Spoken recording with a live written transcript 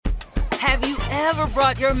Have you ever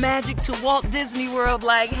brought your magic to Walt Disney World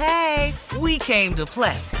like, hey, we came to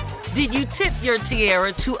play? Did you tip your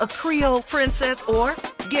tiara to a Creole princess or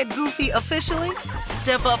get goofy officially?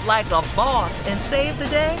 Step up like a boss and save the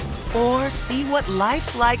day? Or see what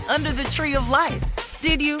life's like under the tree of life?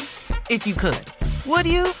 Did you? If you could. Would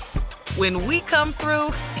you? When we come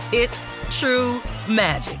through, it's true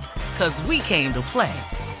magic. 'Cause we came to play.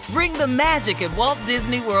 Bring the magic at Walt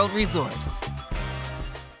Disney World Resort.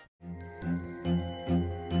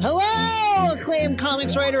 Hello, acclaimed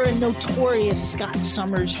comics writer and notorious Scott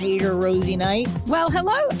Summers hater, Rosie Knight. Well,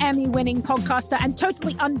 hello, Emmy-winning podcaster and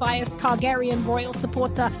totally unbiased Targaryen royal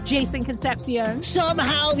supporter, Jason Concepcion.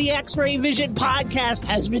 Somehow the X-Ray Vision podcast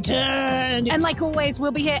has returned. And like always,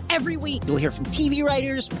 we'll be here every week. You'll hear from TV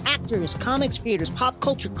writers, actors, comics creators, pop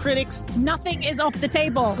culture critics. Nothing is off the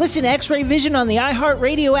table. Listen to X-Ray Vision on the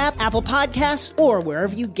iHeartRadio app, Apple Podcasts, or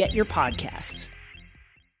wherever you get your podcasts.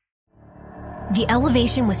 The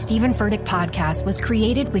Elevation with Stephen Furtick podcast was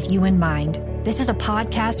created with you in mind. This is a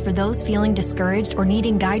podcast for those feeling discouraged or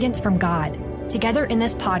needing guidance from God. Together in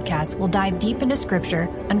this podcast, we'll dive deep into Scripture,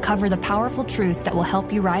 uncover the powerful truths that will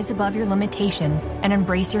help you rise above your limitations and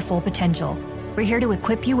embrace your full potential. We're here to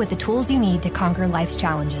equip you with the tools you need to conquer life's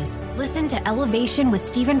challenges. Listen to Elevation with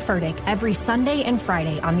Stephen Furtick every Sunday and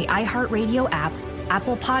Friday on the iHeartRadio app,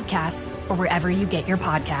 Apple Podcasts, or wherever you get your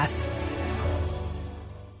podcasts.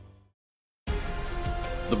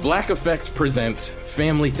 The Black Effect presents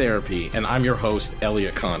Family Therapy, and I'm your host,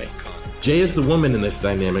 Elliot Connie. Jay is the woman in this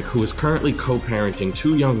dynamic who is currently co-parenting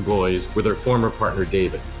 2 young boys with her former partner,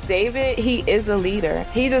 David. David, he is a leader.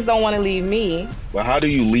 He just don't want to leave me. But how do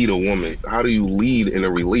you lead a woman? How do you lead in a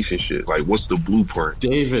relationship? Like, what's the blueprint?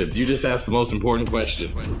 David, you just asked the most important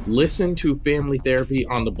question. Listen to Family Therapy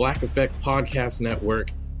on the Black Effect Podcast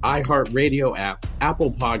Network, iHeartRadio app, Apple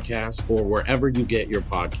Podcasts, or wherever you get your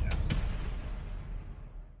podcasts.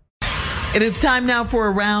 It is time now for a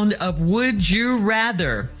round of Would You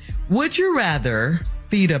Rather. Would you rather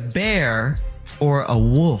feed a bear or a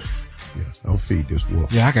wolf? Yeah, I'll feed this wolf.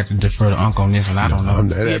 Yeah, I got to defer to Uncle on this one. I don't know.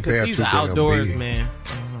 That bear he's too an damn outdoors big. man.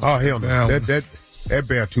 Oh, hell no. That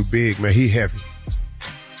bear too big, man. He heavy.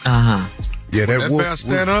 Uh-huh. Yeah, that wolf. Bear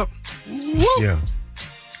stand up? Woo! Yeah.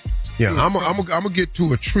 Yeah, I'm gonna get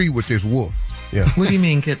to a tree with this wolf. Yeah. What do you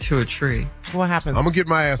mean get to a tree? What happens? I'm gonna get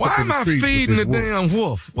my ass up in the tree. Why am I feeding the wolf. damn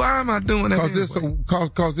wolf? Why am I doing that? Cause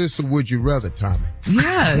it's a would you rather, Tommy.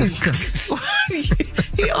 Yes.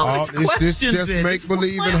 He always questions this just it. make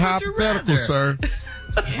believe and hypothetical, sir.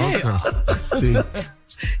 Yeah. Okay.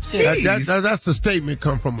 See, that's a statement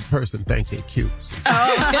come from a person think they're cute.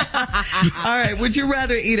 Oh. All right. Would you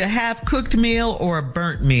rather eat a half-cooked meal or a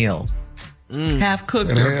burnt meal?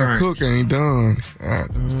 Half-cooked or burnt? Half-cooked ain't done.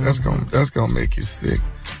 That's gonna make you sick.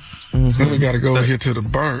 Then we gotta go here to the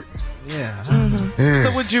burnt. Yeah. Yeah.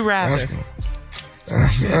 So would you rather?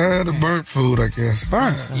 The burnt food, I guess.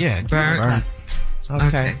 Burnt. Yeah. Burnt.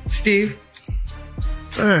 Okay. Steve?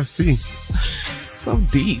 See. So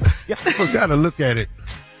deep. So gotta look at it.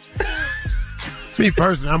 Me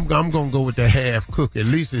personally, I'm gonna go with the half cook. At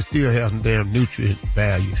least it still has some damn nutrient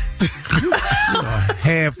value.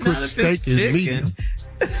 Half cooked steak is medium.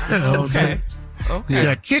 Okay.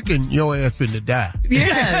 Yeah, chicken, your ass finna die.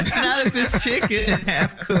 Yes, not if it's chicken and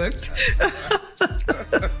half cooked.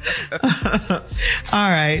 All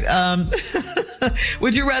right.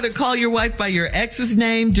 Would you rather call your wife by your ex's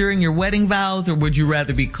name during your wedding vows, or would you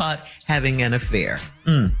rather be caught having an affair?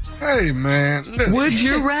 Hey, man. Listen. Would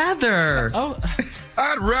you rather?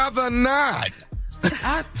 I'd rather not.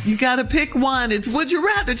 You gotta pick one. It's would you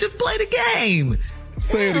rather. Just play the game.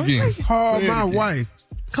 Say it again. Call my wife.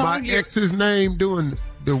 My ex's name doing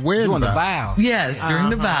the wedding. Doing the vows. Yes, during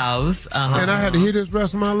the vows. And I had to hear this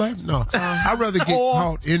rest of my life? No. I'd rather get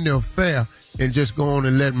caught in the affair and just go on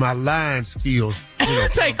and let my lying skills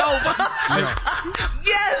take over.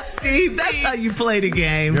 Yes, Steve. That's how you play the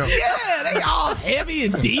game. Yeah, they all heavy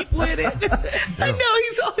and deep with it. I know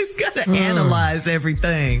he's always got to analyze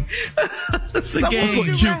everything. That's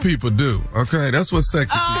what cute people do. Okay, that's what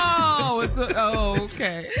sexy people do.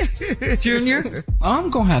 Okay. Junior? I'm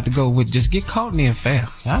going to have to go with just get caught in the affair.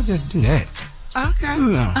 I'll just do that. Okay.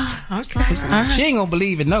 Okay. She ain't gonna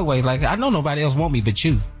believe it no way. Like, I know nobody else want me but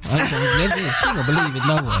you. That's it. She ain't gonna believe it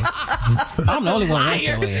no way. I'm the only one who wants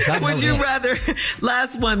your ass. Would you rather,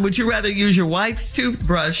 last one, would you rather use your wife's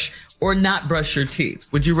toothbrush or not brush your teeth?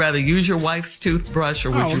 Would you rather use your wife's toothbrush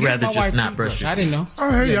or would you rather just not brush your teeth? I didn't know. Oh,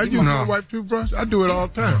 hey, I use my wife's toothbrush. I do it all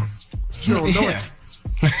the time. She don't know it.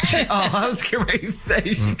 I was getting ready to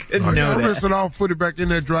say she couldn't know that. Rinse it off, put it back in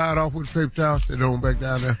there, dry it off with a paper towel, sit it on back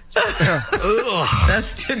down there.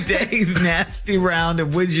 That's today's nasty round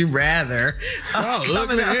of Would You Rather.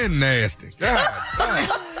 Ugly and nasty.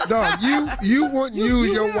 Dog, you wouldn't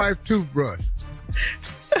use your wife's toothbrush.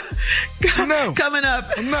 No. Coming up.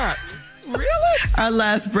 I'm not. Really? Our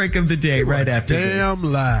last break of the day right after this. Damn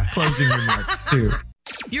lie. Closing remarks, too.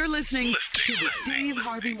 You're listening to the Steve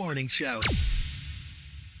Harvey Morning Show.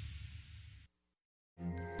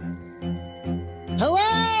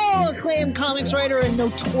 Hello, acclaimed comics writer and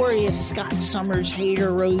notorious Scott Summers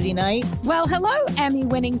hater, Rosie Knight. Well, hello,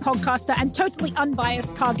 Emmy-winning podcaster and totally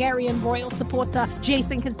unbiased Targaryen royal supporter,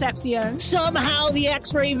 Jason Concepcion. Somehow the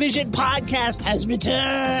X-Ray Vision podcast has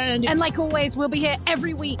returned. And like always, we'll be here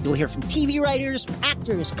every week. You'll hear from TV writers,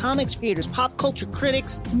 actors, comics creators, pop culture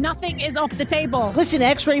critics. Nothing is off the table. Listen to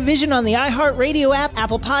X-Ray Vision on the iHeartRadio app,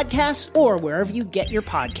 Apple Podcasts, or wherever you get your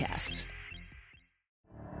podcasts.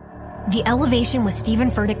 The Elevation with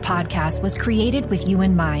Stephen Furtick podcast was created with you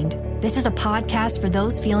in mind. This is a podcast for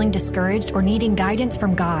those feeling discouraged or needing guidance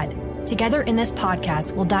from God. Together in this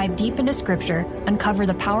podcast, we'll dive deep into scripture, uncover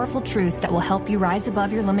the powerful truths that will help you rise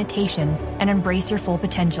above your limitations and embrace your full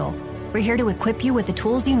potential. We're here to equip you with the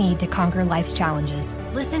tools you need to conquer life's challenges.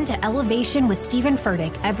 Listen to Elevation with Stephen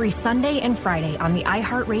Furtick every Sunday and Friday on the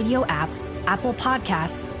iHeartRadio app, Apple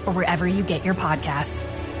Podcasts, or wherever you get your podcasts.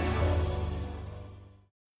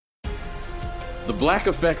 The Black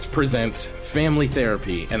Effect presents Family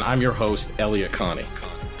Therapy, and I'm your host, Elliot Connie.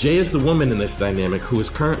 Jay is the woman in this dynamic who is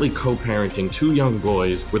currently co-parenting two young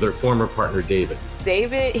boys with her former partner, David.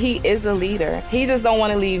 David, he is a leader. He just don't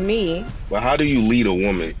want to leave me. But how do you lead a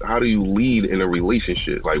woman? How do you lead in a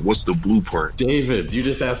relationship? Like, what's the blueprint? David, you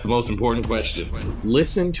just asked the most important question.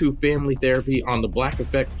 Listen to Family Therapy on the Black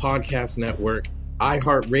Effect Podcast Network,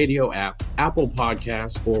 iHeartRadio app, Apple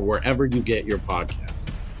Podcasts, or wherever you get your podcasts.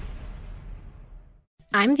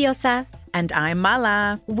 I'm Diosa. And I'm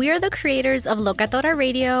Mala. We're the creators of Locatora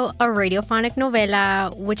Radio, a radiophonic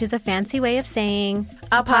novela, which is a fancy way of saying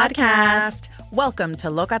a podcast. Welcome to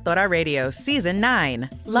Locatora Radio Season 9.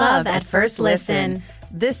 Love at First Listen.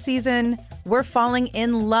 This season, we're falling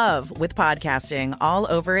in love with podcasting all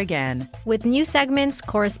over again. With new segments,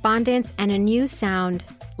 correspondence, and a new sound.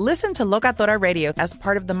 Listen to Locatora Radio as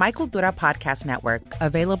part of the My Cultura Podcast Network,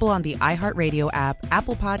 available on the iHeartRadio app,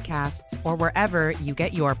 Apple Podcasts, or wherever you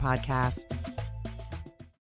get your podcasts.